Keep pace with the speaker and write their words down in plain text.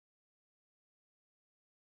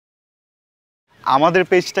আমাদের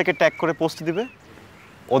পেজটাকে ট্যাগ করে পোস্ট দিবে,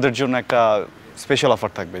 ওদের জন্য একটা স্পেশাল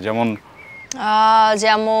অফার থাকবে। যেমন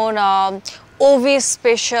ওভি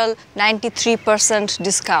স্পেশাল 93%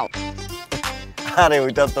 ডিসকাউন্ট। আরে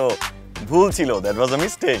ওইটা তো ভুল ছিল, দ্যাট ওয়াজ আ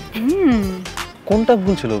মিস্টেক। কোনটা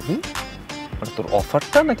ভুল ছিল ওভি? মানে তোর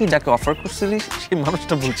অফারটা নাকি যাকে অফার করছিলি সেই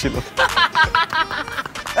মানুষটা ভুল ছিল?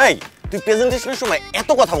 এই তুই প্রেজেন্টেশনের সময় এত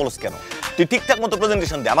কথা বলছ কেন? তুই ঠিকঠাক মতো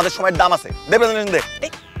প্রেজেন্টেশন দে, আমাদের সময়ের দাম আছে, দে প্রেজেন্টেশন দে।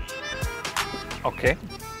 ওকে,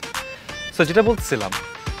 সো যেটা বলছিলাম,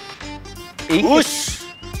 এই হুশ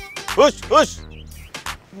হুশ হুশ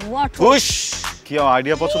হোয়াট হুশ, কি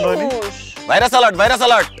আইডিয়া পছন্দ হয়নি? Virus alert, virus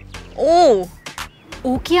alert.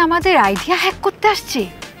 ও কি আমাদের আইডিয়া হ্যাক করতে আসছে?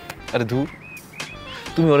 আরে ধুর,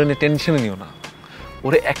 তুমি ওরে নিয়ে টেনশন নিও না।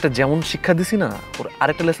 ওরে একটা যেমন শিক্ষা দিছি না, ওর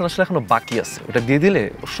আরেকটা লেসন আসলে এখনো বাকি আছে, ওটা দিয়ে দিলে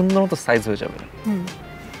ও সুন্দর মতো সাইজ হয়ে যাবে।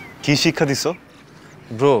 কি শিক্ষা দিছো?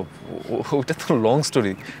 ব্রো ওটা তো লং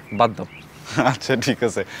স্টোরি, বাদ দাও। আচ্ছা ঠিক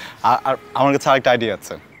আছে। আর আমার কাছে আরেকটা আইডিয়া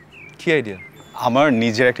আছে। কি আইডিয়া? আমার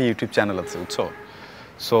নিজের একটা ইউটিউব চ্যানেল আছে, বুঝছো?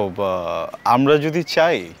 সো আমরা যদি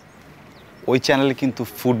চাই ওই চ্যানেলে কিন্তু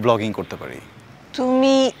ফুড ব্লগিং করতে পারি।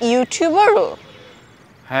 তুমি ইউটিউবারও?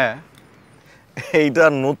 হ্যাঁ। এইটা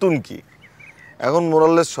নতুন কি? এখন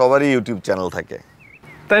মোরালেস সবারই ইউটিউব চ্যানেল থাকে।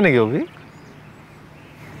 তাই নাকি অভি?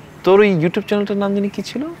 তোর ওই ইউটিউব চ্যানেলটার নাম জানি কি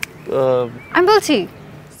ছিল? আমি বলছি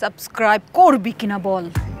সাবস্ক্রাইব করবি কিনা বল।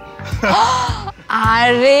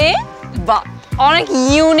 আরে বাহ, অনেক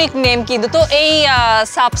ইউনিক নেম কিন্তু। তো এই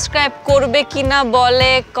সাবস্ক্রাইব করবে কিনা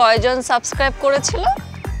বলে কয়জন সাবস্ক্রাইব করেছিল?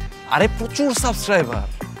 আরে প্রচুর সাবস্ক্রাইবার,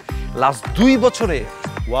 লাস্ট 2 বছরে।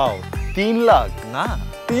 ওয়াও, 3 লাখ? না,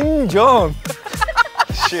 3 জন।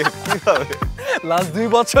 কিভাবে? লাস্ট 2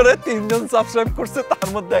 বছরে 3 জন সাবস্ক্রাইব করছে, তার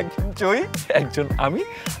মধ্যে একজন জয়ী, একজন আমি,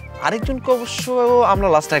 আরেকজনকে অবশ্য আমরা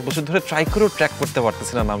লাস্ট 1 বছর ধরে ট্রাই করেও ট্র্যাক করতে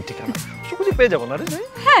পারতেছি না নাম ঠিকানা। খুঁজে পেয়ে যাবো না রে?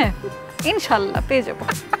 হ্যাঁ ইনশাআল্লাহ পেয়ে যাবো।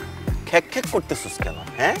 খ্যাক খ্যাক করতেছিস কেন?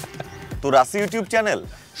 হ্যাঁ, তোর আছে ইউটিউব চ্যানেল।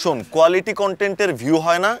 শোন, কোয়ালিটি কন্টেন্টের ভিউ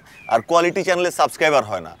হয় না, আর কোয়ালিটি চ্যানেলে সাবস্ক্রাইবার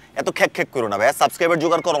হয় না। এত খ্যাক খ্যাক করো না ভাই, সাবস্ক্রাইবার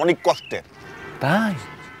জোগাড় করা অনেক কষ্টের। তাই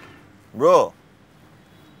ব্রো,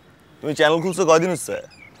 তুমি চ্যানেল খুলছো কয়দিন হচ্ছে?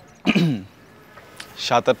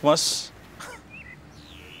 7-8 মাস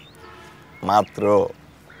মাত্র।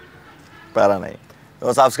 প্যারা নাই।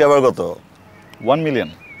 তোমার সাবস্ক্রাইবার কত? 1 মিলিয়ন।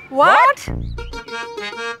 হোয়াট?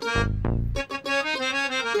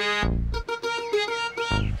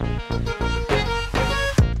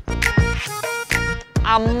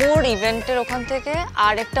 আম্মুর ইভেন্টের ওখান থেকে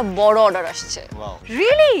আর একটা বড় অর্ডার আসছে।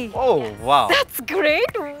 Really? O wow, that's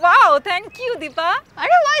great. Wow, thank you Dipa.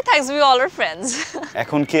 আরে Y thanks, we all R friends.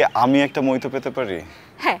 এখন কি আমি একটা মইতো পেতে পারি?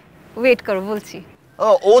 হ্যাঁ, ওয়েট করো বলছি।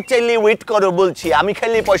 ও চাইলে ওয়েট করো বলছি, আমি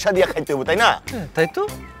খাইলে পয়সা দিয়ে খাইতে হবে, তাই না? তাই তো।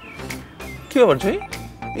 কি ব্যাপার জয়ী?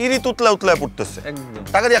 ইরি তুতলা উতলা পড়তেছে, একদম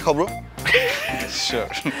টাকা দিয়ে খাবো। শিওর।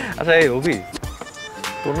 আচ্ছা এই অভি,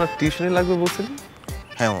 তোর না টিউশনি লাগবে বলছিলি?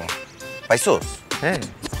 হ্যাঁ পাইছোস? হ্যাঁ।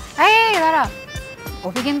 এই দাঁড়া,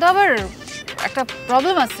 ওকে কিন্তু আবার একটা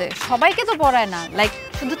প্রবলেম আছে, সবাইকে তো পড়ায় না, লাইক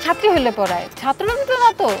শুধু ছাত্রী হইলে পড়ায়, ছাত্ররা তো না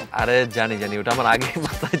তো। আরে জানি জানি, ওটা আমার আগে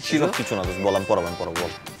মাথায় ছিল। কিছু না দোস্ত, বললাম পড়াবেন, পড়ো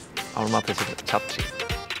বল। আমার মাথায় ছিল ছাত্রী।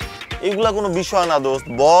 এগুলা কোনো বিষয় না দোস্ত,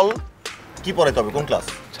 বল কি পড়াইতে হবে, কোন ক্লাস?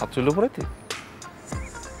 ছাত্রী হলে পড়াইতে?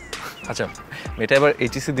 আচ্ছা, মেয়েটা এবার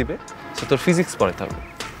এইচএসসি দিবে, তো তোর ফিজিক্স পড়াইতে হবে।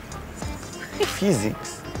 ফিজিক্স?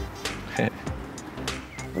 হ্যাঁ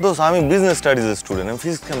দোস্ত, আমি বিজনেস স্টাডিজের স্টুডেন্ট, আমি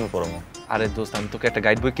ফিজিক্স কেমন পড়াবো? আরে দোস্ত, আমি তোকে একটা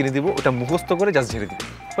গাইড বই কিনে দিব, ওটা মুখস্থ করে জাস্ট ঝেড়ে দিবি,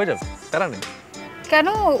 হয়ে যাবে, প্যারা নেই। কেন,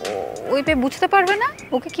 ওই পে বুঝতে পারবে না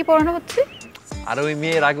ওকে কি পড়ানো হচ্ছে? আর ওই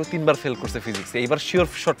মেয়ের আগেও 3 বার ফেল করছে ফিজিক্সে, এইবার শিওর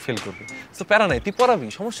শর্ট ফেল করবে, তো প্যারা নাই, তুই পড়াবি,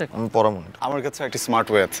 সমস্যা কি? আমি পড়াবো না। আমার কাছে একটা স্মার্ট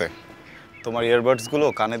ওয়ে আছে। তোমার ইয়ারবাডস গুলো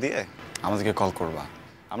কানে দিয়ে আমাদেরকে কল করবা,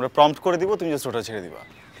 আমরা প্রম্পট করে দিব, তুমি জাস্ট ওটা ছেড়ে দিবা।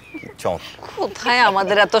 কোথায়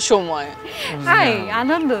আমাদের এত সময়? হাই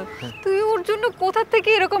আনন্দ, তুই ওর জন্য কোথা থেকে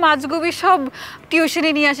এরকম আজগুবি সব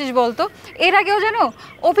টিউশনি নিয়ে আসিস বলতো? এর আগেও জানো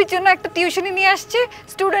অফির জন্য একটা টিউশনি নিয়ে আসছে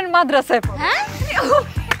স্টুডেন্ট মাদ্রাসায়। হ্যাঁ,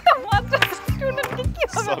 একটা মাদ্রাসা স্টুডেন্টকে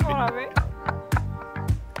কিভাবে পড়াবে?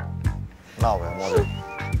 না ভাই, মজা।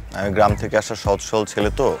 আমি গ্রাম থেকে আসা সহজ সরল ছেলে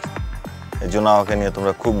তো, এই জন্য আমাকে নিয়ে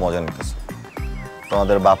তোমরা খুব মজা নিতেছো।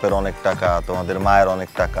 তোমাদের বাপের অনেক টাকা, তোমাদের মায়ের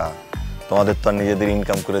অনেক টাকা, তোমাদের তো আর নিজেদের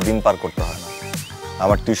ইনকাম করে দিন পার করতে হয় না,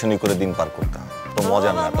 আমার টিউশনি করে দিন পার করতে হয়। তো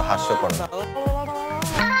মজা না, তো হাস্যকর না।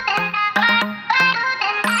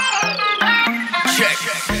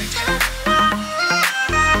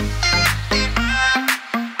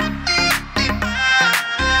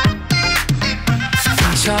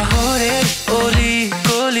 শহরের অলি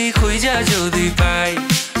গলি খুঁজা যদি পাই,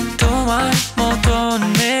 তোমার মতন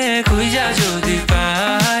মেয়ে খুঁজা যদি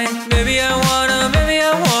পাই, baby I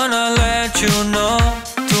wanna let you know,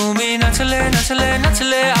 তুমি নাচলে নাচলে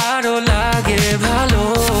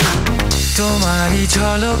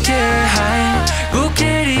ঝলকে হাই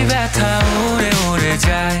বুকেরই ব্যথা উড়ে উড়ে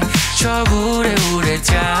যায় সব উড়ে উড়ে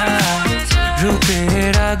যায়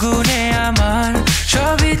রূপের আগুনে আমার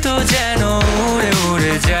সবই তো যেন উড়ে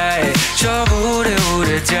উড়ে যায় সব উড়ে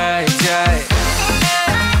উড়ে যায় যায়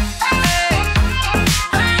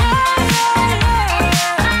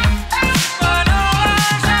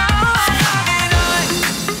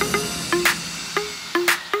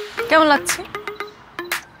কেমন লাগছে?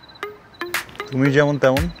 তুমি যেমন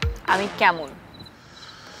তেমন। আমি কেমন?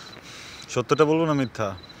 সত্যটা বলবো না মিথ্যা?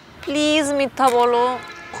 প্লিজ মিথ্যা বলো।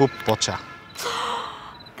 খুব পচা।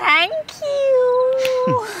 Thank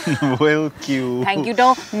you. থ্যাংক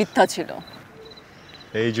ইউটাও মিথ্যা ছিল।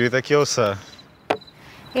 এই জয়িতা কি অবস্থা?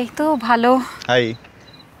 এই তো ভালো। হাই।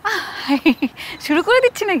 শুরু করে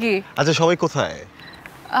দিচ্ছি নাকি? আচ্ছা সবাই কোথায়?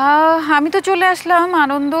 আমি তো চলে আসলাম,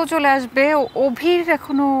 আনন্দ চলে আসবে, অভির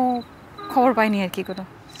এখনো খবর পাইনি আর কি কোনো।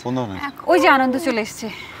 ফোন দাও না। ওই যে আনন্দ চলে এসছে।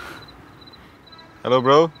 Hello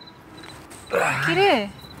bro. কি রে?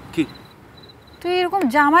 কি? তুই এরকম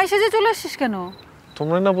জামাই সেজে চলে আসছিস কেন?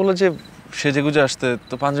 তোমরা না বলে যে সেজেগুজে আসতে,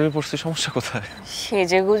 তো পাঞ্জাবি পরছি, সমস্যা কোথায়?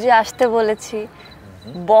 সেজেগুজে আসতে বলেছি,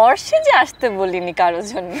 বর সেজে আসতে বলিনি কারোর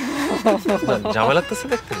জন্য। জামাই লাগতেছে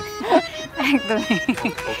দেখতে। একদমই।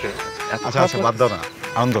 ওকে আচ্ছা আচ্ছা বাদ দাও না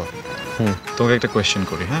আনন্দ। তোমাকে একটা কোয়েশ্চেন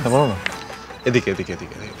করি। হ্যাঁ বলো না। এদিকে এদিকে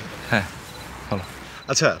এদিকে এদিকে। হ্যাঁ বলো।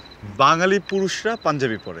 আচ্ছা বাঙালি পুরুষরা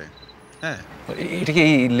পাঞ্জাবি পরে, হ্যাঁ এটা কি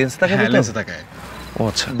এই লেন্স তাকায়? হ্যাঁ লেন্সে তাকায়। ও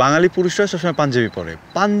আচ্ছা। বাঙালি পুরুষরা সবসময় পাঞ্জাবি পরে,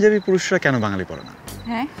 পাঞ্জাবি পুরুষরা কেন বাঙালি পরে না?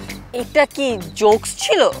 হ্যাঁ এটা কি জোকস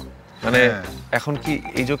ছিল? মানে এখন কি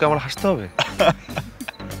এই জোকে আমার হাসতে হবে?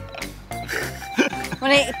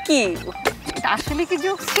 মানে কি আসলে কি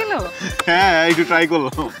জোকস ছিল? হ্যাঁ একটু ট্রাই করলো।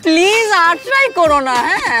 প্লিজ আর ট্রাই করো না।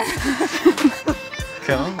 হ্যাঁ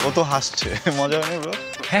কেন? ও তো হাসছে, মজা হয়নি ব্রো?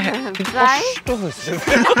 হ্যাঁ ট্রাই তো হয়েছে।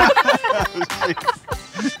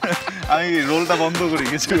 আমি রোলটা বন্ধ করি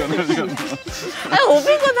কিছুক্ষণের জন্য।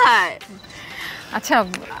 অভি কোথায়? আচ্ছা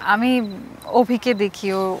আমি অভিকে দেখি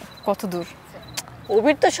ও কত দূর।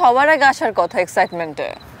 অভির তো সবার আগে আসার কথা এক্সাইটমেন্টে।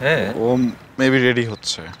 হ্যাঁ ও মেবি রেডি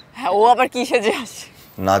হচ্ছে। হ্যাঁ ও আবার কি সেজে আসে?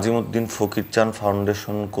 নাজিমউদ্দিন ফকির চান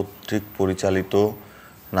ফাউন্ডেশন কর্তৃক পরিচালিত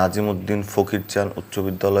নাজিমউদ্দিন ফকির চান উচ্চ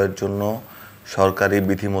বিদ্যালয়ের জন্য সরকারি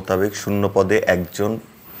বিধি মোতাবেক শূন্য পদে একজন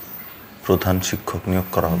প্রধান শিক্ষক নিয়োগ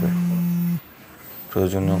করা হবে।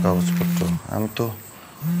 প্রয়োজনীয় কাগজপত্র আমি তো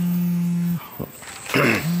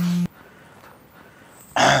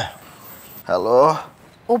হ্যালো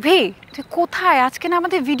অভি তুই কোথায়? আজকে না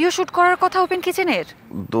আমাদের ভিডিও শুট করার কথা ওপেন কিচেনের।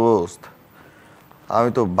 দোস্ত আমি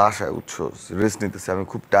তো বাসায় উঠছস, রেস্ট নিতেছি, আমি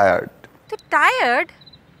খুব টায়ার্ড। তুই টায়ার্ড?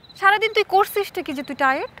 সারাদিন তুই করছিসটা কি যে তুই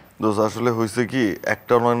টায়ার্ড? দোস্ত আসলে হয়েছে কি,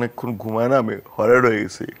 একটা অনেকক্ষণ ঘুমায় না আমি হয়রান হয়ে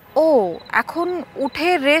গেছি। ও এখন উঠে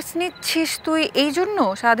রেস্ট নিচ্ছিস তুই, এই জন্য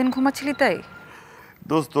সারাদিন ঘুমাচ্ছিলি তাই?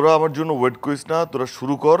 দোস্ত তোরা আমার জন্য ওয়েট করিস না, তোরা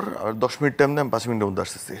শুরু কর, আর 10 মিনিট টাইম দে, আমি 5 মিনিটের মধ্যে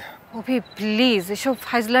আসতেছি। অভি প্লিজ এসব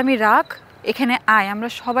ফাজলামি রাখ, এখানে আয়, আমরা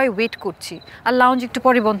সবাই ওয়েট করছি। আর লাউঞ্জ একটু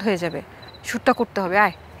পরে বন্ধ হয়ে যাবে, শ্যুটটা করতে হবে,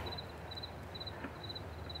 আয়।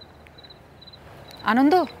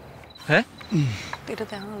 আনন্দ হ্যাঁ এটা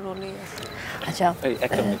তো এখন রোলেই আছে। আচ্ছা এই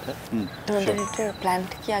একটা মিনিট। তোমাদের এটা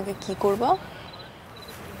প্ল্যানটা কি আগে কি করবো?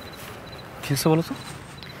 কি হচ্ছে বলো তো?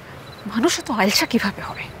 মানুষ তো আলসা কিভাবে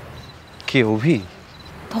হবে? কে অভি?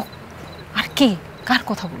 তো আর কে, কার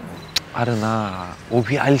কথা বলবো? আরে না,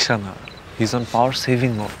 অভি আইলসা না, he is on power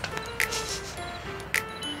saving mode.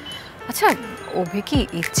 আচ্ছা অভি কি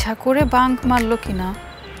ইচ্ছা করে বাঙ্ক মারলো কিনা?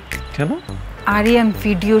 কেন? আরিয়ান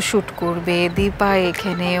ভিডিও শুট করবে, দীপা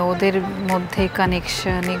এখানে, ওদের মধ্যে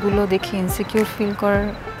কানেকশন, এগুলো দেখে ইনসিকিউর ফিল করার।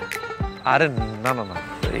 আরে না না না,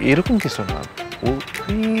 এরকম কিছু না। ও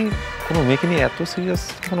কোনো মেয়েকে নিয়ে এত সিরিয়াস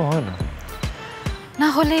কোনো হয় না। না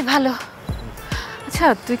হলেই ভালো। আচ্ছা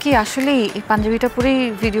তুই কি আসলে এই পাঞ্জাবিটা পরেই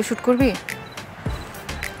ভিডিও শুট করবি?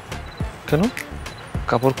 কেন?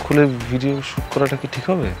 কাপড় খুলে ভিডিও শুট করাটা কি ঠিক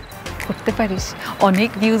হবে? করতে পারিস, অনেক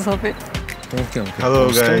ভিউজ হবে। Hello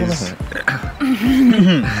guys.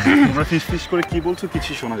 তোমরা ফিস করে কি বলছো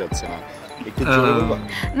কিছু শোনা যাচ্ছে না, একটু জোরে বলবা?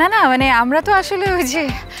 না না মানে আমরা তো আসলে ওই যে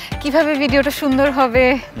কিভাবে ভিডিওটা সুন্দর হবে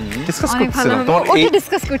ডিসকাস অনেক ভালো করতেছিলাম। হবে। তোমার ওটা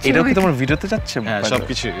ডিসকাস করছি। এটা কি তোমার ভিডিওতে যাচ্ছে? হ্যাঁ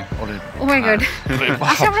সবকিছু। ও মাই গড,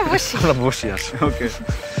 আচ্ছা আমরা বসি। আমরা বসি আসি। ওকে।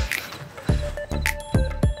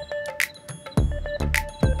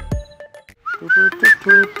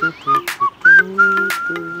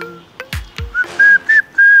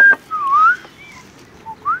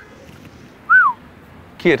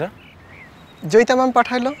 কি এটা? জয়িতা ম্যাম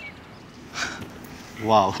পাঠাইলো।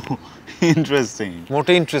 Wow interesting.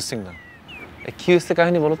 মোটে ইন্টারেস্টিং না। কি হয়েছে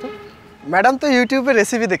কাহিনী বলো তো? ম্যাডাম তো ইউটিউবে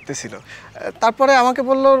রেসিপি দেখতেছিল, তারপরে আমাকে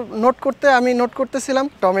বলল নোট করতে, আমি নোট করতেছিলাম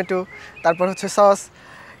টমেটো, তারপর হচ্ছে সস,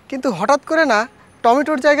 কিন্তু হঠাৎ করে না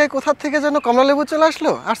টমেটোর জায়গায় কোথা থেকে যেন কমলালেবু চলে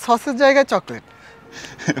আসলো আর সসের জায়গায় চকলেট।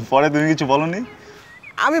 পরে তুমি কিছু বলনি?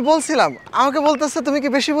 আমি বলছিলাম, আমাকে বলতেছে তুমি কি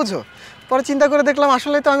বেশি বুঝো। পরে চিন্তা করে দেখলাম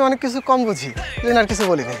আসলে তো আমি অনেক কিছু কম বুঝি, এই আর কিছু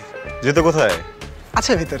বলি নাই। যেতে কোথায়?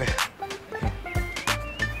 আছে ভিতরে।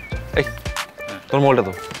 এই তোর মোবাইলটা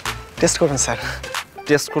তো টেস্ট করুন স্যার।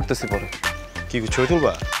 টেস্ট করতেছি পরে। কি ছবি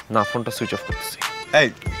তুলবা? না, ফোনটা সুইচ অফ করতেছি। এই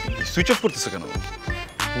সুইচ অফ করতেছো কেন?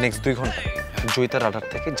 নেক্সট 2 ঘন্টা জয়িতার রাডার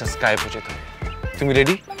থেকে জাস্ট গায়েব হয়ে যেতে হবে। তুমি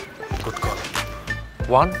ready? Good call.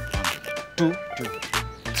 1 2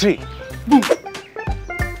 3 broom.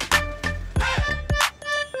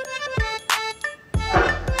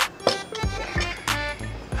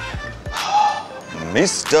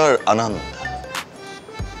 Mister आनंद,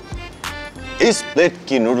 इस प्लेट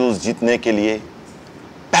की नूडल्स जीतने के लिए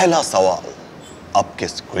पहला सवाल आपके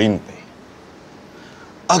स्क्रीन पे।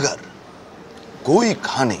 अगर कोई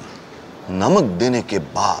खाने नमक देने के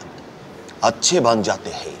बाद अच्छे बन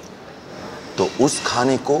जाते हैं तो उस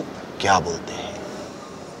खाने को क्या बोलते हैं?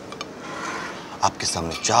 आपके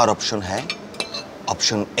सामने 4 ऑप्शन है।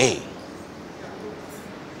 ऑप्शन ए,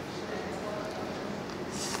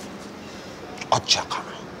 अच्छा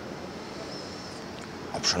खाना।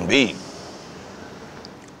 ऑप्शन बी,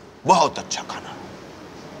 बहुत अच्छा खाना।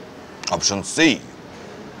 ऑप्शन सी,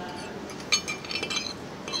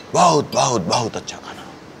 बहुत बहुत बहुत अच्छा खाना।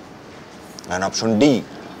 एंड ऑप्शन डी,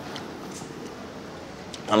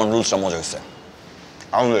 আমার রুলসটা মজা হয়েছে,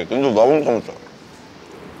 আমাদের কিন্তু লবণ কমছে।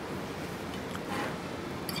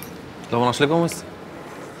 লবণ আসলে কম হয়েছে?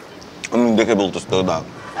 আমি দেখে বলতেছি তো দা,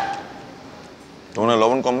 তোমার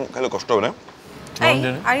লবণ কম খেলে কষ্ট হবে না? এই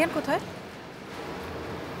আরিয়ান কোথায়?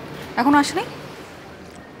 এখনো আসেনি?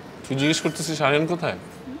 তুই জিজ্ঞেস করতেছিস আরিয়ান কোথায়?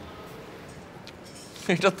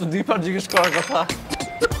 এটা তো দীপার জিজ্ঞেস করার কথা।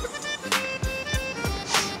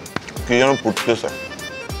 কি যেন ফুটতেছে,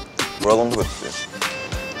 পুরো গন্ধ করতেছে।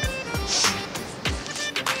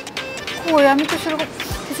 কই আমি তো সেরকম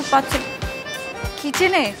কিছু পাচ্ছি।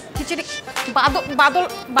 কিচেনে কিচেনে বাদল বাদল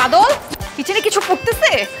বাদল কিচেনে কিছু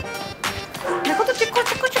পড়তেছে, দেখো তো, চেক কর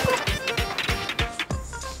চেক কর চেক কর।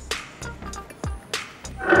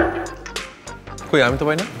 কই আমি তো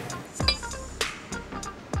পাই না।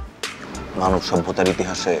 মানব সভ্যতার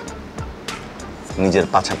ইতিহাসে নিজের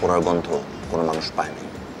পাছা পড়ার গন্ধ কোনো মানুষ পায়নি।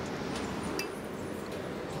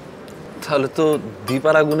 তাহলে তো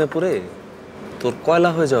দীপার আগুনে পড়ে তোর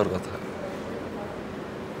কয়লা হয়ে যাওয়ার কথা।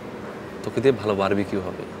 তোকে দিয়ে ভালো বারবিকিউ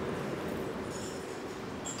হবে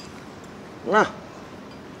না,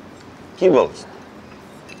 কি বলছ?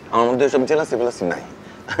 আমার মধ্যে এসব জেলাসি ফেলাসি নাই।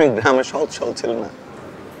 আমি গ্রামে সহজ সহজ ছিল না।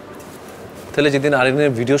 তাহলে যেদিন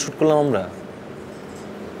আরেকদিনের ভিডিও শুট করলাম আমরা,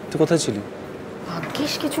 তুই কোথায় ছিলি?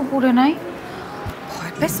 ভাগ্যিস কিছু পড়ে নাই,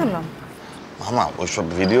 ভয় পেয়েছিলাম। মামা ওইসব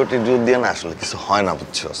ভিডিও টিডিও দিয়ে না আসলে কিছু হয় না,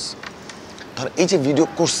 বুঝছস? ধর এই যে ভিডিও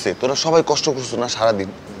করছে, তোরা সবাই কষ্ট করছো না সারাদিন,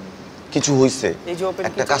 কিছু হইছে? এই যে ওপেন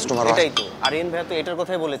একটা কাস্টমার, এটাই তো আরিয়ান ভাই তো এটার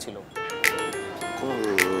কথাই বলেছিল। কোনো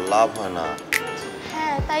লাভ হয় না।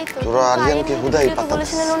 হ্যাঁ তাই তো। তোরা আরিয়ানকে হুদাই পাতা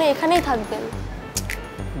বলেছিলেন উনি এখানেই থাকবেন।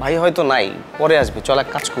 ভাই হয়তো নাই, পরে আসবে। চল এক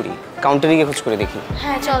কাজ করি, কাউন্টারে গিয়ে খোঁজ করে দেখি।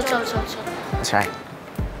 হ্যাঁ চল চল চল চল। আচ্ছা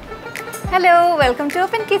hello, welcome to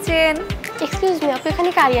open kitchen. Excuse me, আপনি এখানে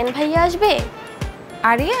কি আরিয়ান ভাইয়া আসবে?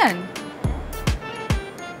 আরিয়ান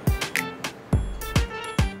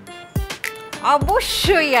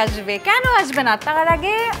অবশ্যই আসবে, কেন আসবে না? তার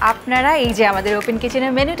আগে আপনারা এই যে আমাদের ওপেন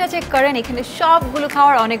কিচেনের মেনুটা চেক করেন, এখানে সবগুলো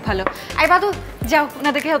খাওয়ার অনেক ভালো। আই বাদু যাও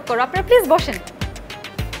ওনাদেরকে হেল্প করো, আপনারা প্লিজ বসেন।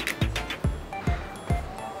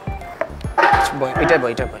 বয় এটা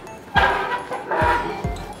বয় এটা বয়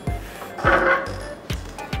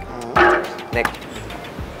দেখ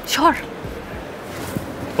সর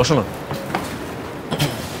বসো না।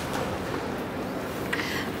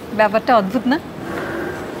 ব্যাপারটা অদ্ভুত না?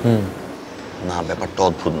 না, ব্যাপারটা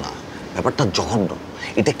অদ্ভুত না, ব্যাপারটা জঘন্য।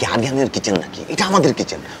 এটা কি আরিয়ানের কিচেন নাকি? এটা আমাদের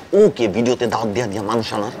কিচেন। ও কে ভিডিওতে দাওয়াত দিয়া দিয়া মানুষ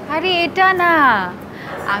আনার? আরে এটা না,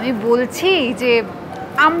 আমি বলছি যে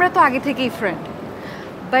আমরা তো আগে থেকেই friend,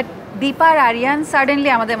 but Dipa R Aryan suddenly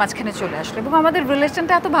আমাদের মাঝখানে চলে আসলো এবং আমাদের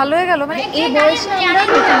রিলেশনটা এত ভালো হয়ে গেল, মানে এই বয়সে আমরা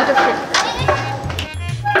নতুন নতুন ফ্রেন্ড।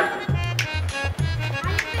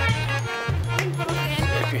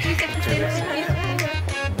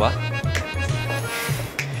 বাহ,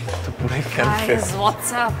 তো পুরাই ফ্যান ফেস।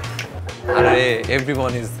 হোয়াটসঅ্যাপ? আরে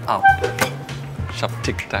এভরিওয়ান ইজ আপ, সব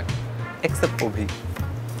ঠিকঠাক except Abhi.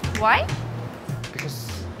 Y? Because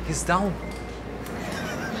he is down.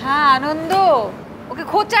 হ্যাঁ আনন্দ, ওকে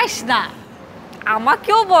খোঁচাইস না।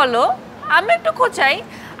 আমাকেও বলো, আমি একটু খোঁচাই।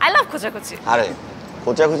 I love খোঁচাখুচি। আরে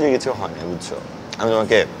খোঁচাখুচি কিছু হয় না বুঝছো, আমি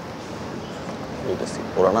তোমাকে বলতেছি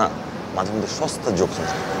ওরা না মাঝে মধ্যে সস্তা জোক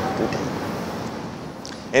দুইটাই।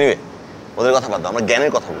 এনিওয়ে ওদের কথা বাদ দাও, আমরা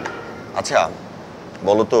জ্ঞানের কথা বলি। আচ্ছা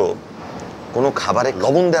বলো তো, কোনো খাবারে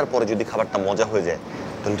লবণ দেওয়ার পরে যদি খাবারটা মজা হয়ে যায়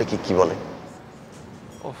তাহলে এটা কি বলে?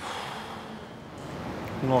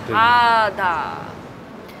 আদা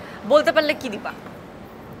বলতে পারলে কি দিবা?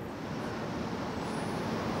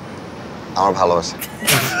 আমার ভালোবাসা।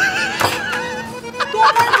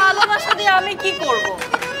 তোমার ভালোবাসা দিয়ে আমি কি করব?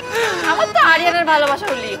 আমার তো আরিয়ানের ভালোবাসা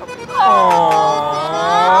হলেই হবে।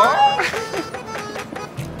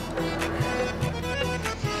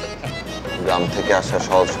 গ্রাম থেকে আসা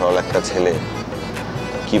সহজ সরল একটা ছেলে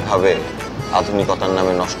কিভাবে আধুনিকতার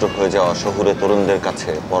নামে নষ্ট হয়ে যাওয়া শহুরে তরুণদের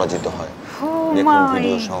কাছে পরাজিত হয়।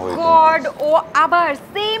 গড, ও আবার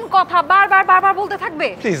সেম কথা বারবার বলতে থাকবে।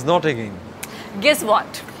 Please not again. Guess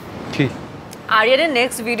what? কি? আরিয়ানের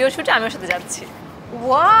নেক্সট ভিডিও শুটে আমি ওর সাথে যাচ্ছি।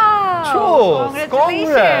 Wow,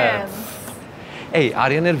 congratulations. এই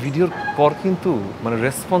আরিয়ানের ভিডিওর পর কিন্তু মানে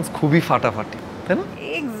রেসপন্স খুবই ফাটাফাটি, তাই না?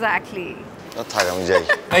 এক্স্যাক্টলি। থাক আমি যাই।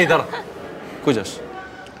 এই দাঁড়া, কই যাস?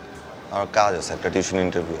 আমার কাজ আছে, একটা টিউশন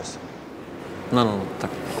ইন্টারভিউ আছে। না না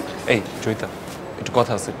থাক। এই জয়িতা, একটু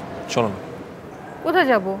কথা আছে, শোনো না। কোথায়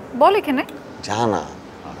যাব বল? এখানে যা না,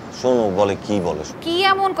 শোনো বলে কি বলে। কি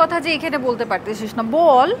এমন কথা যে এখানে বলতে পারতেছিস না?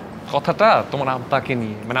 বল। কথাটা তোমার আব্বাকে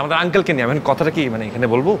নিয়ে, মানে আমাদের আঙ্কেলকে নিয়ে। আমি কথাটা কি মানে এখানে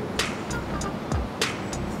বলবো?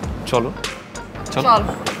 চলো চল।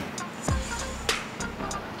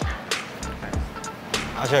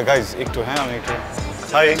 আচ্ছা গাইজ একটু, হ্যাঁ আমি একটু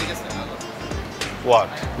হাই।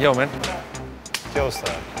 হোয়াট? ইয়ো ম্যান, কি অবস্থা?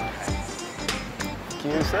 কি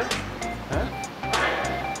হয়েছে? হ্যাঁ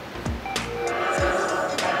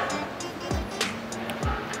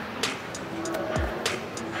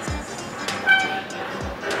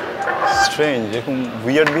স্ট্রেঞ্জ, এরকম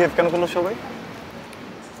উইয়ার্ড বিহেভ কেন করলো সবাই?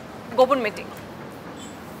 গোপন মিটিং।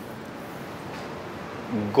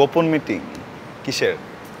 গোপন মিটিং কিসের?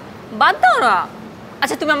 বাদ দাও না।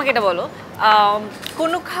 আচ্ছা তুমি আমাকে এটা বলো,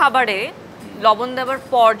 কোনো খাবারে লবণ দেওয়ার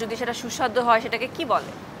পর যদি সেটা সুস্বাদু হয় সেটাকে কি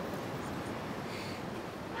বলে?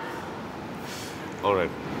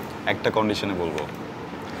 অলরাইট, একটা কন্ডিশনে বলবো।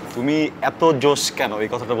 তুমি এত জোশ কেন এই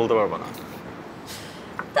কথাটা বলতে পারবে না?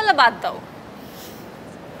 তাহলে বাদ দাও।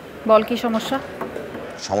 বল কি সমস্যা?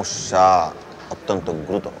 সমস্যা অত্যন্ত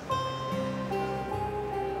গুরুতর।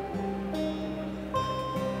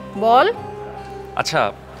 বল। আচ্ছা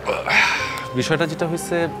বিষয়টা যেটা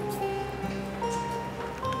হয়েছে,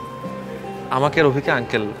 আমাকে রফিকে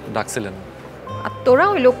আঙ্কেল ডাকছিলেন। আর তোরা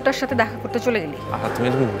ওই লোকটার সাথে দেখা করতে চলে গেলি? তুমি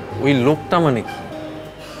ওই লোকটা মানে কি?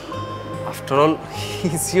 After all he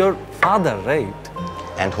is your father, right?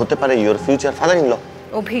 And হতে পারে your future father in law.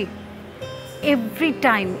 Abhi, every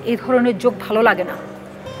time এই ধরনের জোক ভালো লাগে না।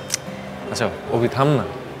 আচ্ছা অভি থাম না।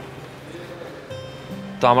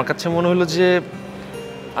 তো আমার কাছে মনে হলো যে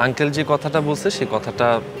আঙ্কেল যে কথাটা বলছে সেই কথাটা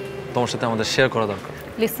তোমার সাথে আমাদের শেয়ার করা দরকার।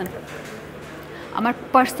 লিসেন, আমার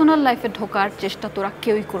পার্সোনাল লাইফে ঢোকার চেষ্টা তোরা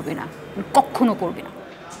কেউই করবি না, কখনো করবি না।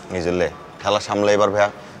 নিজেলে খেলা সামলে এবার ভাইয়া।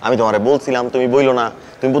 আমি তোমারে বলছিলাম, তুমি বইলো না,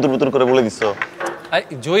 তুমি পুতুর পুতুর করে বলে দিছো। এই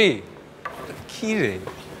জয়ী, কি রে?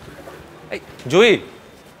 এই জয়ী,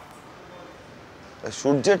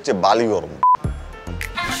 সূর্যের চেয়ে বালি গরম।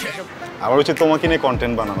 আমার হচ্ছে তোমাকে নিয়ে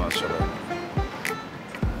কন্টেন্ট বানানো আসলে।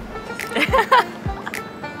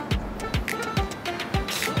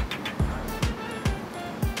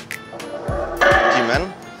 কি ম্যান,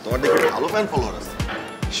 তোমার দেখি ভালো ফ্যান ফলোয়ার আছে।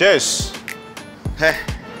 শেষ? হ্যাঁ।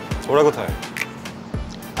 ওরা কোথায়?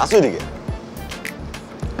 আসো এদিকে।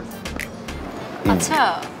 আচ্ছা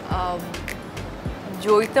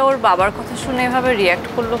জয়িতা ওর বাবার কথা শুনে এভাবে রিয়্যাক্ট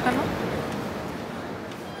করলো কেন?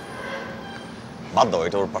 বাদ দাও,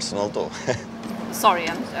 এটা ওর পার্সোনাল তো। সরি,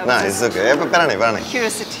 না ইটস ওকে, প্যারা নেই প্যারা নেই।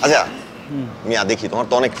 কিউরিওসিটি। আচ্ছা মিয়া, দেখি তোমার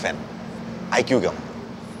তো অনেক ফ্যান, আইকিউ কেমন?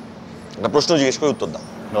 একটা প্রশ্ন জিজ্ঞেস করে উত্তর দাও।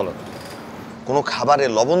 বলো। কোনো খাবারে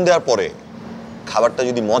লবণ দেওয়ার পরে খাবারটা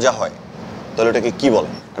যদি মজা হয় তাহলে ওটাকে কি বলে?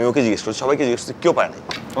 আমি ওকে জিজ্ঞেস করছি, সবাইকে জিজ্ঞেস করছি, কেউ পারে নাই।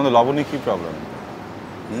 তোমাদের লবণ নিয়ে কি প্রবলেম?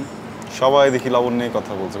 সবাই দেখি লবণ নিয়ে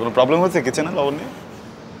কথা বলছে, কোনো প্রবলেম হচ্ছে কিচেনে লবণ নিয়ে?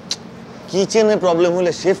 কিচেনে প্রবলেম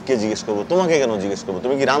হলে শেফকে জিজ্ঞেস করবো, তোমাকে কেন জিজ্ঞেস করবো?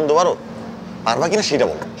 তুমি কি রাঁধতে পারো? পারবা কিনা সেটা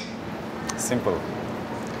বলো। সিম্পল।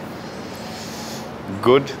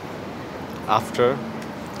 গুড আফটার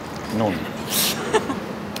নুন।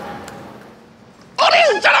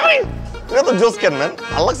 এটা তো জোস কেন ম্যান,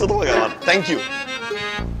 ভালো লাগছে তোমাকে আমার, থ্যাংক ইউ।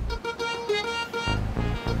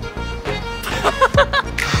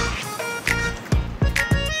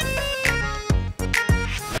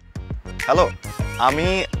 হ্যালো, আমি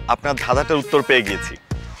আপনার ধাঁধাটার উত্তর পেয়ে গিয়েছি।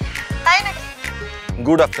 তাই নাকি?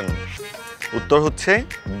 Good afternoon. উত্তর হচ্ছে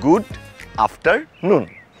গুড আফটারনুন।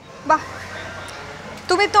 বাহ,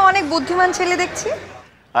 তুমি তো অনেক বুদ্ধিমান ছেলে দেখছি।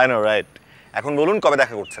 I know right. এখন বলুন কবে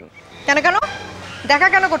দেখা করছেন? কেন কেন দেখা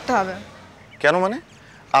কেন করতে হবে? কেন মানে?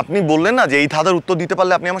 আপনি বললেন না যে এই ধাঁধার উত্তর দিতে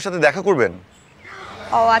পারলে আপনি আমার সাথে দেখা করবেন।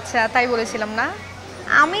 ও আচ্ছা, তাই বলেছিলাম না।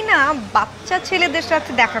 আমি না বাচ্চা ছেলেদের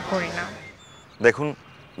সাথে দেখা করি না। দেখুন,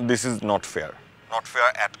 this is not fair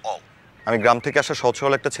at all. আমি গ্রাম থেকে আসা সহজ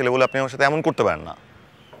সরল একটা ছেলে বলে আপনি আমার সাথে এমন করতে পারেন না।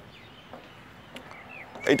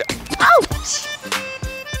 এইটা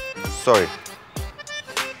sorry,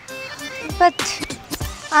 but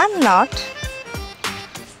I am not.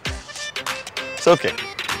 It's okay.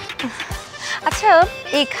 আচ্ছা,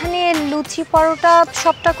 এখানে লুচি পরোটা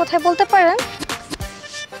সবটা কোথায় বলতে পারেন?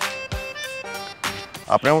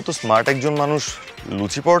 আপনার মতো স্মার্ট একজন মানুষ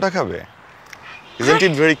লুচি পরোটা খাবে? ইজন্ট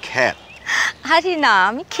ইট ভেরি খ্যাত? আরে না,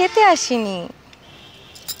 আমি খেতে আসিনি,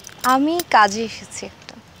 আমি কাজে এসেছি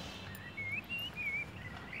একটা।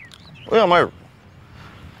 ওই আমার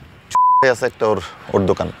আছে একটা ওর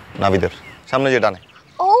দোকান নাবিদের সামনে যে ডানে।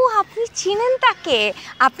 ও, আপনি চিনেন তাকে?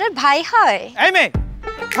 আপনার ভাই হয়? এই মেয়ে,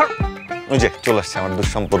 ওই যে চলে আসছে আমার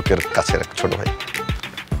দুঃসম্পর্কের কাছের এক ছোট ভাই।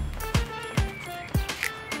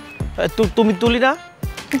 তুমি তুলি না?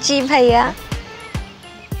 জি ভাইয়া।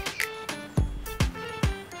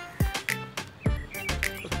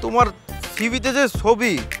 তোমার সিভিতে যে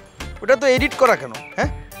ছবি, ওটা তো এডিট করা কেন? হ্যাঁ,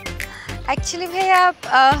 অ্যাকচুয়ালি ভাইয়া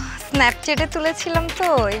স্ন্যাপচ্যাটে তুলেছিলাম তো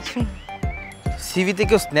এই জন্য। সিভিতে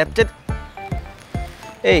কেউ স্ন্যাপচ্যাট?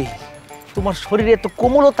 এই, তোমার শরীরে এত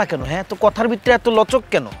কোমলতা কেন? হ্যাঁ, তো কথার ভিতরে এত লচক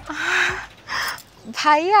কেন?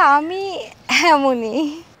 ভাইয়া আমি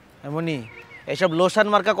এমনই। এইসব লোশন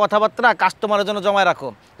মার্কা কথাবার্তা কাস্টমারের জন্য জমায় রাখো,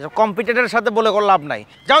 এসব কম্পিটিটরের সাথে বলে কোনো লাভ নাই।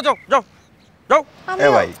 যাও যাও যাও যাও। এ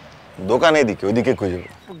ভাই, দোকান এদিকে, ওইদিকে কই যাবো?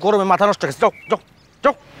 গরমে মাথা নষ্ট হয়েছে, যাও যাও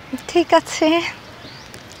যাও। ঠিক আছে।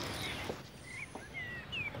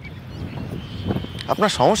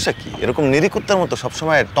 আপনার সমস্যা কি? এরকম নিরিকুত্তার মতো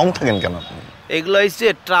সবসময় টম থাকেন কেন আপনি? এগুলো হচ্ছে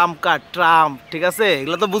ট্রাম্প কার্ড, ট্রাম্প, ঠিক আছে?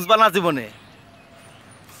 এগুলো তো বুঝবা না জীবনে।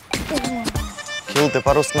 খেলতে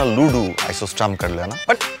পারোস না লুডু, আইসোস ট্রাম্প কাটলে না?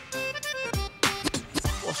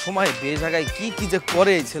 ও সময় বে জায়গায় কি কি যে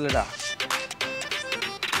করে এই ছেলেরা।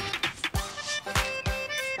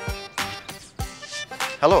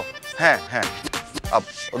 হ্যালো, হ্যাঁ হ্যাঁ,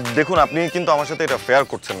 দেখুন আপনি কিন্তু আমার সাথে এটা ফেয়ার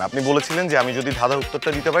করছেন না। আপনি বলেছিলেন যে আমি যদি ধাঁধার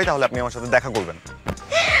উত্তরটা দিতে পারি তাহলে আপনি আমার সাথে দেখা করবেন।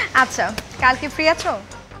 আচ্ছা, কালকে ফ্রি আছো?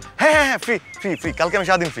 হ্যাঁ হ্যাঁ হ্যাঁ, ফ্রি ফ্রি ফ্রি, কালকে আমি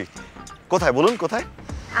সারাদিন ফ্রি। কোথায় বলুন, কোথায়?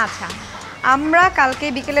 আচ্ছা, আমরা কালকে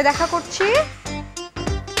বিকেলে দেখা করছি।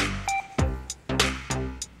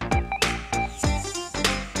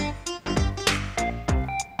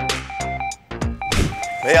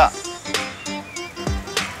 ভাইয়া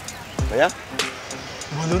ভাইয়া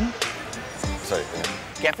বলুন। সরি,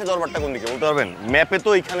 ক্যাফে দরবারটা কোন দিকে বলতে পারবেন? ম্যাপে তো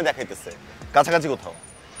এইখানে দেখাইতেছে, কাছাকাছি কোথাও।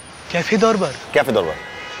 ক্যাফে দরবার? ক্যাফে দরবার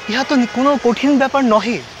ইহা তো কোনো কঠিন ব্যাপার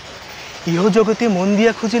নহে। ইহ জগতে মন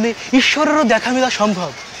দিয়া খুঁজিলে ঈশ্বরেরও দেখা মেলা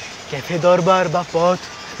সম্ভব। ক্যাফে দরবার বা পথ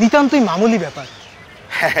নিতান্তই মামুলি ব্যাপার।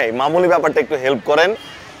 হ্যাঁ, মামুলি ব্যাপারটা একটু হেল্প করেন।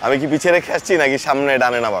 আমি কি পিছিয়ে রেখে আসছি নাকি সামনে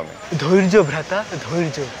ডানে না বামে? ধৈর্য ভ্রাতা,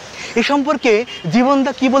 ধৈর্য। এ সম্পর্কে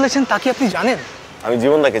জীবনদা কি বলেছেন তা কি আপনি জানেন? আমি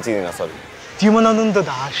জীবনদাকে চিনি না, সরি। জীবনানন্দ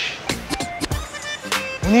দাস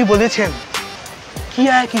উনি বলেছেন, কি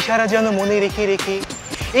এক ইশারা যেন মনে রেখে রেখে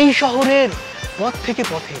এই শহরের পথ থেকে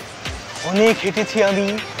পথে অনেক হেঁটেছি আমি,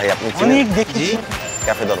 ভাই আপনি অনেক দেখেছি।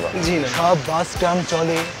 ক্যাফে দরবার সব বাস ট্রাম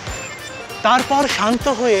চলে, তারপর শান্ত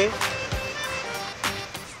হয়ে।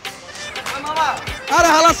 আরে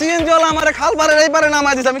হালা সিএনজি ওয়ালা আমারে খাল পারে এই পারে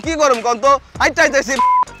নামাই দিছে, আমি কি করব কোন তো? আইতাইতেছি।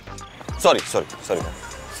 সরি সরি সরি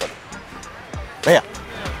সরি ভাইয়া,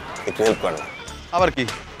 একটু হেল্প করেন না। আবার কি?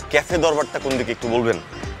 ক্যাফে দরবারটা কোন দিকে একটু বলবেন?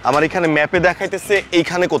 আমার এখানে ম্যাপে দেখাইতেছে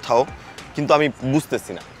এইখানে কোথাও, কিন্তু আমি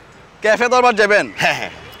বুঝতেছি না। ক্যাফে দরবার যাবেন? হ্যাঁ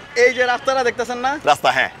হ্যাঁ, এই যে রাস্তাটা দেখতেছেন না, রাস্তা,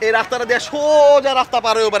 হ্যাঁ এই রাস্তাটা দিয়ে সোজা রাস্তা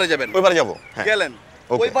পার হয়ে ওপারে যাবেন। ওইবারে যাবো। হ্যাঁ গেলেন,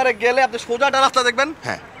 Okay. ওই পারে গেলে আপনি সোজাটা রাস্তা দেখবেন।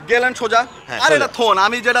 হ্যাঁ গেলেন সোজা। হ্যাঁ, আর সোজা। এটা থোন,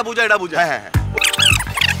 আমি যেটা বুঝাই এটা বুঝাই। হ্যাঁ হ্যাঁ হ্যাঁ।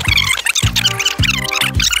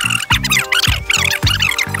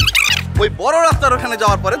 ওই বড় রাস্তার ওখানে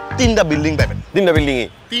যাওয়ার পরে তিনটা বিল্ডিং পাবেন। তিনটা বিল্ডিং এ?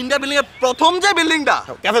 তিনটা বিল্ডিং এর প্রথম যে বিল্ডিংটা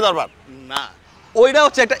ক্যাফে দরবার না, ওইটা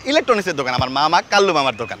হচ্ছে একটা ইলেকট্রনিক্সের দোকান। আমার মামা কাল্লু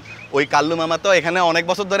মামার দোকান। ওই কাল্লু মামা তো এখানে অনেক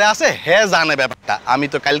বছর ধরে আছে, হ্যাঁ জানে ব্যাপারটা। আমি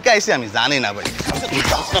তো কালকে আইছি, আমি জানি না ভাই।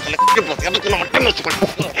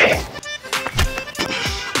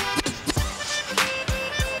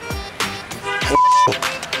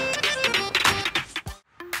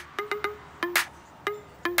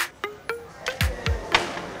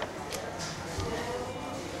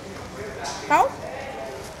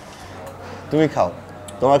 তুমি খাও,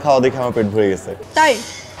 তোমার খাওয়া দেখে আমার পেট ভরে গেছে। তাই?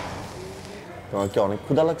 তোমার কি অনেক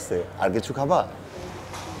ক্ষুধা লাগছে? আর কিছু খাবা?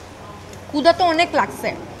 ক্ষুধা তো অনেক লাগছে,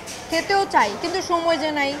 খেতেও চাই, কিন্তু সময় যে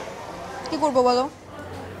নাই, কি করবো বলো?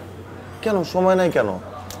 কেন সময় নাই কেন?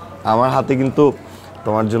 আমার হাতে কিন্তু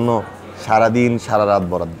তোমার জন্য সারাদিন সারা রাত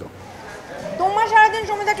বরাদ্দ। তোমার সারাদিন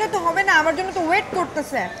সময় থাকলে তো হবে না, আমার জন্য তো ওয়েট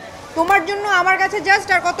করতেছে। তোমার জন্য আমার কাছে জাস্ট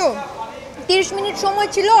আর কত 30 মিনিট সময়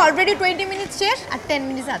ছিল, অলরেডি 20 মিনিট শেষ, আর 10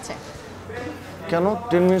 মিনিট আছে। কেন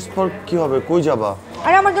 10 মিনিট পর কি হবে? কই যাবা?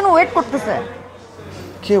 আরে আমার জন্য ওয়েট করতেছে।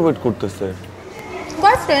 কে ওয়েট করতেছে?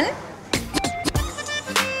 বয়ফ্রেন্ড।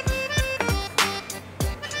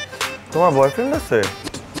 তোমার বয়ফ্রেন্ড আছে?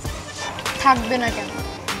 থাকবে না কেন?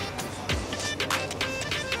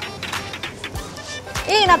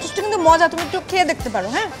 এই নাচটা কিন্তু মজা, তুমি একটু খেয়ে দেখতে পারো।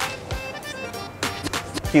 হ্যাঁ,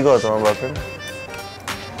 কি করে তোমার বয়ফ্রেন্ড?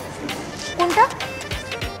 কোনটা?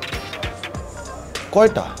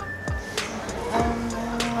 কয়টা?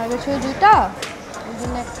 আগে ছিল 2টা,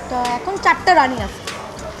 ওদিন একটা, এখন 4টা রানী আছে।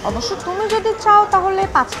 অবশ্য তুমি যদি চাও তাহলে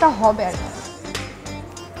 5টা হবে। আর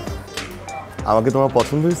আমাকে তোমার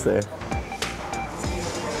পছন্দ হয়েছে?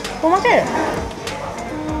 তোমাকে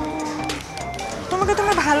তোমাকে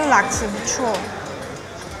তোমার ভালো লাগছে, বুঝছো?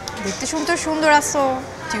 দেখতে শুনতে সুন্দর আছো,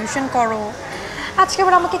 টিউশন করো, আজকে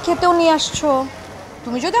আবার আমাকে খেতেও নিয়ে আসছো।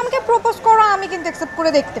 তুমি যদি আমাকে প্রপোজ করো আমি কিন্তু অ্যাকসেপ্ট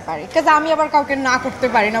করে দেখতে পারি, কাজ আমি আবার কাউকে না করতে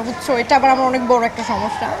পারি না, বুঝছো? এটা আবার আমার অনেক বড় একটা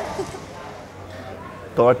সমস্যা।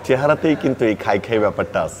 তোমার চেহারাতেই কিন্তু এই খাই খাই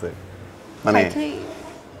ব্যাপারটা আছে, মানে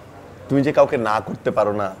তুমি যে কাউকে না করতে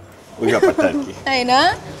পারো না ওই ব্যাপারটা আর কি। তাই না?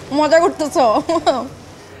 মজা করতেছো?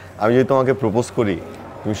 আমি যদি তোমাকে প্রপোজ করি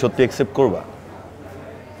তুমি সত্যি অ্যাকসেপ্ট করবা?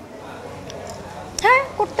 হ্যাঁ,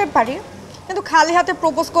 করতে পারি, কিন্তু খালি হাতে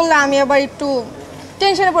প্রপোজ করলে আমি আবার একটু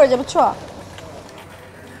টেনশনে পড়ে যাবো। বুঝছো?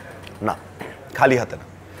 না, খালি হাতে না।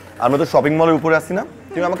 আমরা তো শপিং মলের উপরে আছি না,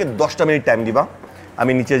 তুমি আমাকে 10টা মিনিট টাইম দিবা,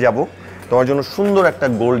 আমি নিচে যাব, তোমার জন্য সুন্দর একটা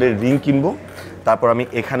গোল্ডের রিং কিনবো, তারপর আমি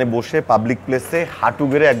এখানে বসে পাবলিক প্লেসে হাঁটু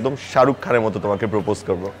গেড়ে একদম শাহরুখ খানের মতো তোমাকে প্রপোজ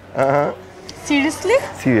করবো। সিরিয়াসলি?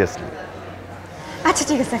 সিরিয়াসলি। আচ্ছা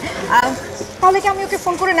ঠিক আছে, তাহলে কি আমি ওকে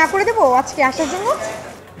ফোন করে না করে দেবো আজকে আসার জন্য?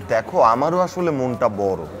 দেখো আমারও আসলে মনটা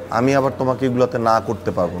বড়, আমি আবার তোমাকে এগুলোতে না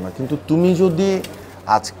করতে পারবো না, কিন্তু তুমি যদি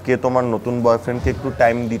আজকে তোমার নতুন বয়ফ্রেন্ডকে একটু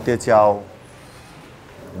টাইম দিতে চাও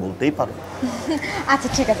বলতেই পারো। আচ্ছা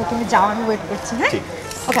ঠিক আছে, তুমি যাও, আমি ওয়েট করছি। হ্যাঁ, ঠিক,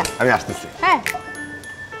 ওকে, আমি আসতেছি। হ্যাঁ।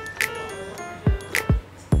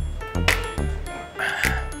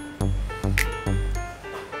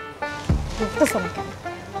 বুঝতেছো না কেন?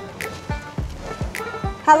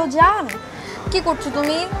 হ্যালো জান, কি করছো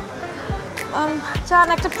তুমি? জান,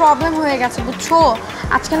 একটা প্রবলেম হয়ে গেছে, বুঝছো?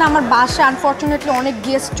 আজকে না আমার বাসায় আনফর্চুনেটলি অনেক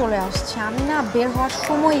গেস্ট চলে আসছে, আমি না বের হওয়ার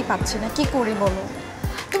সময়ই পাচ্ছি না, কি করি বলো?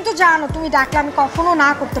 তুমি তো জানো তুমি ডাকলে আমি কখনো না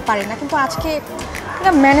করতে পারি না, কিন্তু আজকে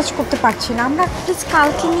ম্যানেজ করতে পারছি না। আমরা প্লিজ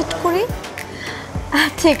কালকে মিট করি।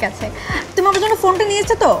 ঠিক আছে, তুমি আমার জন্য ফোনটা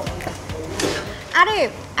নিয়েছো তো? আরে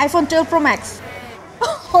iPhone 12 Pro Max।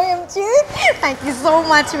 OMG, thank you so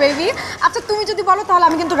much baby. আচ্ছা তুমি যদি বলো তাহলে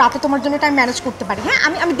আমি কিন্তু রাতে তোমার জন্য টাইম ম্যানেজ করতে পারি। হ্যাঁ,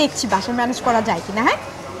 আমি দেখছি বাসা ম্যানেজ করা যায় কিনা। হ্যাঁ,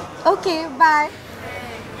 ওকে, বাই।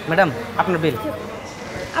 ম্যাডাম, আপনার বিল।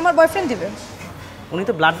 আমার বয়ফ্রেন্ড দিবে। উনি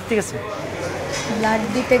তো ব্লাড দিতে গেছে। ব্লাড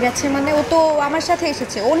দিতে গেছে মানে? ও তো আমার সাথে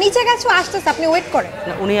এসেছে, ও নিচে গেছে, ও আসতেছে, আপনি ওয়েট করেন।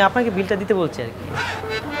 না, উনি আপনাকে বিলটা দিতে বলছে আর কি,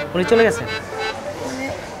 উনি চলে গেছে।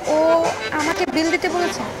 ও আমাকে বিল দিতে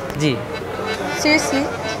বলেছে? জি। সিরিয়াসলি?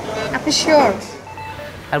 আপনি শিওর?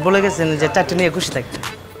 আর বলে গেছেন যে 4টে নিয়ে খুশি থাকতে।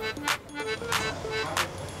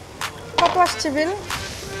 কত আসছে বিল?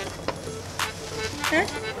 হ্যাঁ,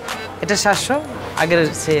 এটা 700, আগের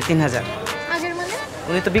সে 3000। আগের মানে?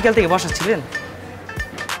 উনি তো বিকাল থেকে বসাচ্ছিলেন।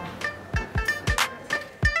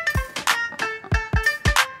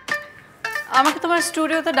 আমাকে তোমার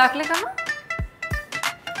স্টুডিওতে ডাকলে কেন?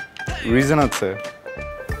 রিজন আছে।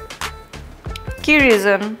 কি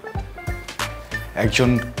রিজন? একজন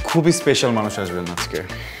খুবই স্পেশাল মানুষ আসবেন আজকে।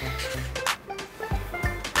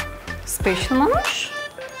 স্পেশাল মানুষ?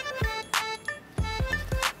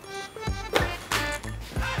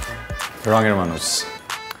 রঙের মানুষ।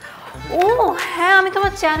 ও হ্যাঁ, আমি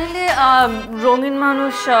তোমার চ্যানেলে রঙিন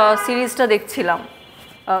মানুষ সিরিজটা দেখছিলাম।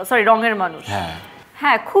 সরি, রঙের মানুষ। হ্যাঁ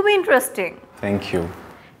হ্যাঁ, খুব ইন্টারেস্টিং। Thank you.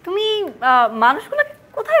 তুমি মানুষগুলোকে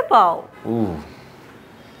কোথায় পাও?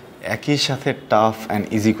 একই সাথে টাফ অ্যান্ড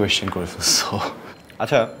ইজি কোয়েশ্চেন করে ফেলছো।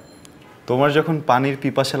 আচ্ছা, তোমার যখন পানির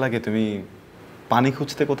পিপাসা লাগে তুমি পানি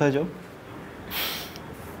খুঁজতে কোথায় যাও?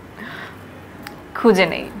 খুঁজে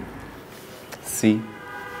নেই। C,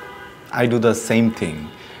 I do the same thing.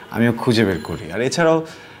 আমিও খুঁজে বের করি, আর এছাড়াও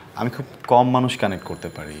আমি খুব কম মানুষ কানেক্ট করতে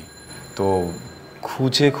পারি, তো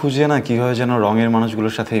খুঁজে খুঁজে না কীভাবে যেন রঙের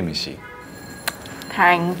মানুষগুলোর সাথেই মিশি।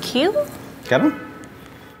 Thank you. কেন?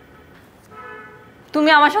 তুমি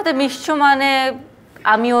আমার সাথে মিশছো মানে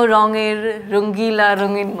আমিও রঙের রঙ্গিলা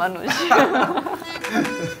রঙিন মানুষ।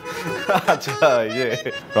 আচ্ছা ইয়ে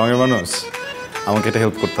রঙের মানুষ, আমাকে এটা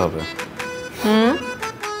হেল্প করতে হবে।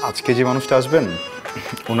 আজকে যে মানুষটা আসবেন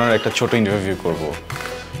ওনার একটা ছোট ইন্টারভিউ করব।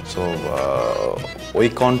 সো ওই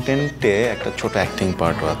কন্টেন্টে একটা ছোট অ্যাক্টিং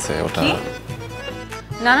পার্টও আছে। ওটা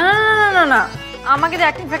না না না না না না, আমাকে তো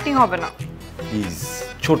অ্যাক্টিং ফ্যাক্টিং হবে না। প্লিজ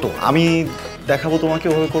ছোট, আমি দেখাবো তোমাকে,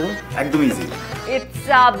 ওভাবে করো, একদম easy. It's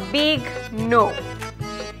a big no.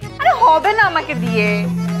 আরে হবে না আমাকে দিয়ে।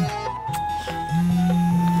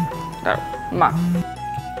 মা,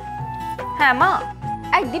 হ্যাঁ মা।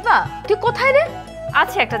 এই দীপা, তুই কোথায় রে?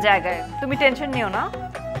 আছে একটা জায়গায়, তুমি টেনশন নিও না,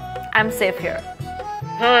 আই এম সেফ হিয়ার।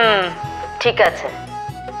 ঠিক আছে।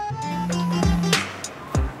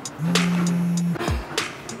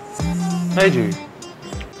 এই যে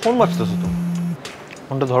ফোন বাজতেছো তো,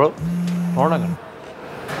 ফোনটা ধরো। ধরো না কেন?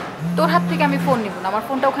 তোর হাত থেকে আমি ফোন নিব না, আমার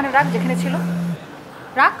ফোনটা ওখানে রাখ যেখানে ছিল,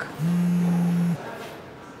 রাখ।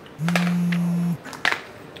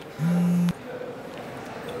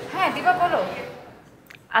 হ্যাঁ দীপা বলো।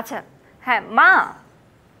 আচ্ছা হ্যাঁ মা,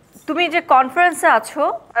 তুমি যে কনফারেন্সে আছো,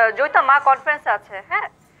 জয়িতা মা কনফারেন্সে আছে, হ্যাঁ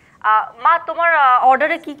মা তোমার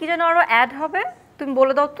অর্ডারে কি কি যেন আরো অ্যাড হবে তুমি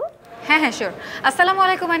বলে দাও তো। হ্যাঁ হ্যাঁ শিওর। আসসালামু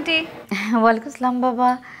আলাইকুম আন্টি। ওয়ালাইকুম আসসালাম বাবা,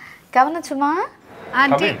 কেমন আছো মা?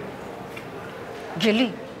 আন্টি গেলি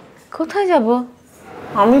কোথায় যাব?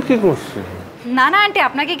 আমি কি করছি? না না আন্টি,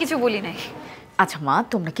 আপনাকে কিছু বলি নাই। আচ্ছা মা,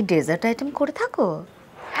 তোমরা কি ডেজার্ট আইটেম করে থাকো?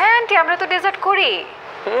 হ্যাঁ আন্টি, আমরা তো ডেজার্ট করি।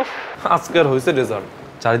 আজকের হয়েছে ডেজার্ট,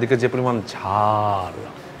 চারিদিকে যে পরিমাণ ঝাল।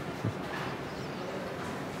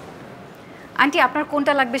 আন্টি আপনার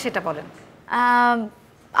কোনটা লাগবে সেটা বলেন।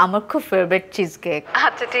 আমার খুব ফেভারিট চিজ কেক।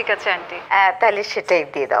 আচ্ছা ঠিক আছে আন্টি, তাহলে সেটাই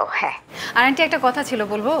দিয়ে দাও। হ্যাঁ আর আন্টি একটা কথা ছিল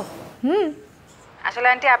বলবো। আসলে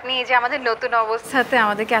আন্টি আপনি এই যে আমাদের নতুন অবস্থাতে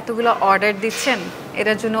আমাদেরকে এতগুলো অর্ডার দিচ্ছেন,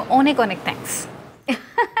 এটার জন্য অনেক অনেক থ্যাঙ্কস।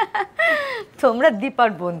 তোমরা দীপার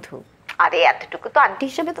বন্ধু, আরে এতটুকু তো আন্টি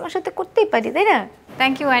হিসেবে তোমার সাথে করতেই পারি, তাই না?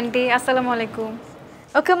 থ্যাংক ইউ আন্টি, আসসালামু আলাইকুম।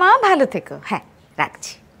 ওকে মা, ভালো থেকো। হ্যাঁ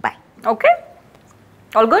রাখছি, বাই। ওকে,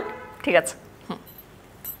 অল গুড, ঠিক আছে।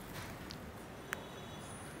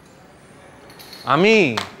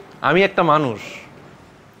 আমি একটা মানুষ,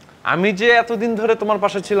 আমি যে এতদিন ধরে তোমার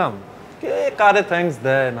পাশে ছিলাম, কে কারে থ্যাঙ্কস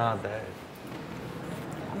দেয় না দেয়।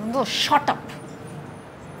 Shut up.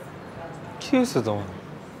 কি হয়েছে তোমার?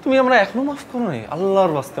 তুমি আমরা এখনো মাফ করো নাই?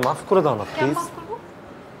 আল্লাহর বাস্তে মাফ করে দাও না প্লিজ।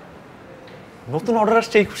 নতুন অর্ডার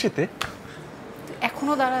আসছে এই খুশিতে।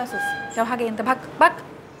 এখনো দাঁড়ায় আছিস? যাও ভাগে এনতে, ভাগ ভাগ।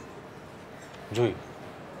 জুই,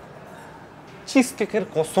 চিজ কেকের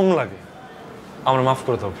কসম লাগে, আমরা মাফ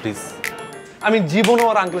করে দাও প্লিজ। আমি জীবনও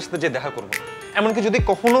আর আঙ্কেলের সাথে যে দেখা করবো, এমনকি যদি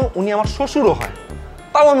কখনো উনি আমার শ্বশুরও হয়,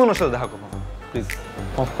 তাও আমি ওনার সাথে দেখা করবো না। প্লিজ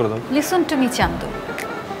মাফ করে দাও। Listen to me Chandu,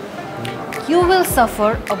 you will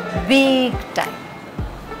suffer a big time.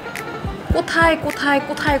 কোথায় কোথায়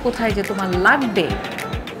কোথায় কোথায় যে তোমার লাগবে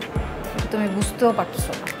তুমি বুঝতেও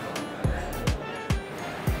পারছো না।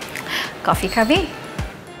 কফি খাবি?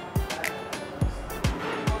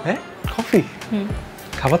 হ্যাঁ কফি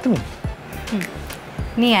খাবা তুমি?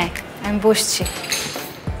 নিয়ে আয়, আমি বসছি।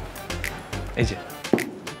 এই যে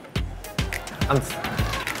আসুন।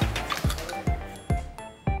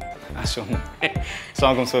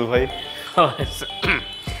 আসসালামু সোহেল ভাই।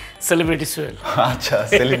 সেলিব্রিটি সোহেল। আচ্ছা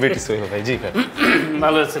সেলিব্রিটি সোহেল ভাই, জি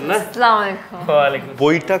ভালো আছেন না? আসসালামু আলাইকুম। ওয়ালাইকুম।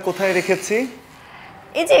 বইটা কোথায় রেখেছি?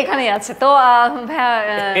 এই যে এখানেই আছে তো। ভাইয়া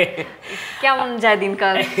কেমন যায়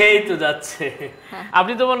দিনকাল? এই তো যাচ্ছে।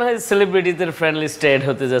 আপনি তো মনে হয় সেলিব্রিটিদের ফ্রেন্ড লিস্টে অ্যাড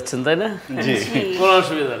হতে যাচ্ছেন, তাই না? জি। কোনো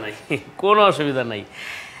অসুবিধা নাই, কোনো অসুবিধা নাই।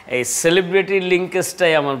 এই সেলিব্রিটি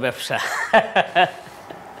লিঙ্কেজটাই আমার ব্যবসা।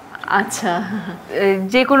 আচ্ছা,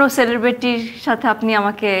 যে কোনো সেলিব্রিটির সাথে আপনি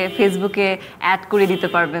আমাকে ফেসবুকে অ্যাড করে দিতে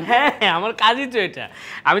পারবেন? হ্যাঁ, আমার কাজই তো এটা।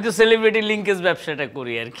 আমি তো সেলিব্রিটি লিঙ্কেজ ব্যবসাটা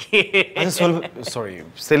করি আর কি। আচ্ছা সোহেল, সরি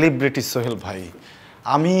সেলিব্রিটি সোহেল ভাই,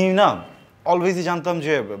 আমি না অলওয়েজই জানতাম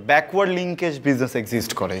যে ব্যাকওয়ার্ড লিঙ্কেজ বিজনেস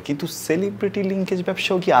এক্সিস্ট করে, কিন্তু সেলিব্রিটি লিঙ্কেজ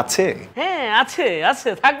ব্যবসাও কি আছে? হ্যাঁ আছে, আছে,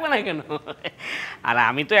 থাকবে না কেন? আর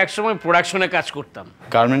আমি তো একসময় প্রোডাকশনে কাজ করতাম।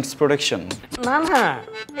 Garments production? না না,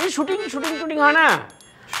 এই শুটিং হয় না,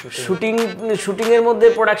 শুটিং এর মধ্যে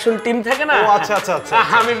প্রোডাকশন টিম থাকে না? ও আচ্ছা আচ্ছা আচ্ছা,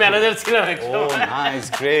 আমি ম্যানেজার ছিলাম ও নাইস,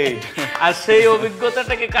 গ্রেট। আর সেই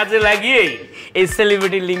অভিজ্ঞতাটাকে কাজে লাগিয়েই এই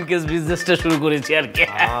সেলিব্রিটি লিঙ্কেজ বিজনেসটা শুরু করেছি আর কি।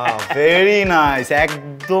 ভেরি নাইস,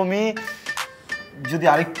 একদমই। যদি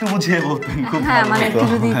আরেকটু বুঝিয়ে বলতেন খুব ভালো হতো। হ্যাঁ মানে একটু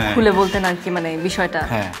যদি খুলে বলতেন আর কি, মানে বিষয়টা।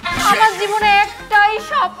 হ্যাঁ, আমার জীবনে একটাই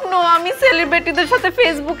স্বপ্ন, আমি সেলিব্রিটিদের সাথে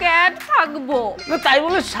ফেসবুকে অ্যাড থাকবো। না তাই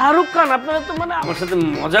বলে শাহরুখ খান, আপনারা তো মানে আমার সাথে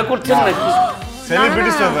মজা করছেন নাকি?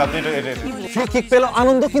 সেলিব্রিটিস হবে আপনি ফ্রি কিক পেল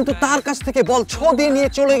আনন্দ, কিন্তু তার কাছ থেকে বল ছ দিয়ে নিয়ে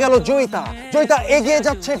চলে গেল জয়িতা। জয়িতা এগিয়ে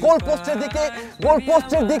যাচ্ছে গোল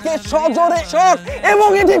পোস্টের দিকে সজোরে শট এবং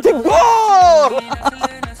এটি ঠিক গোল।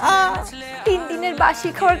 3 দিনের বাসি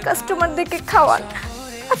খাওয়ার কাস্টমারদেরকে খাওয়ান,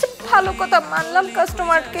 আচ্ছা ভালো কথা মানলাম,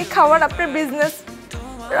 কাস্টমারকে খাওয়ার আপনার বিজনেস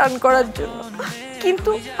রান করার জন্য,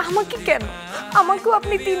 কিন্তু আমাকে কেন? আমাকেও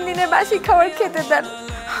আপনি 3 দিনের বাসি খাবার খেতে দেন,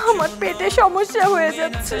 আমার পেটে সমস্যা হয়ে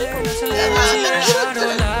যাচ্ছে।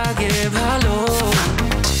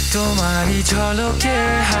 তোমারই ঝলকে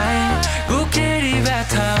হায় বুকেরই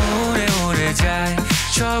ব্যথা উড়ে উড়ে যায়,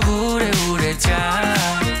 সব উড়ে উড়ে যায়,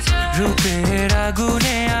 রূপের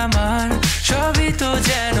আগুনে আমার সবই তো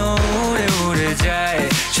যেন উড়ে উড়ে যায়,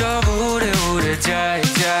 সব উড়ে উড়ে যায়,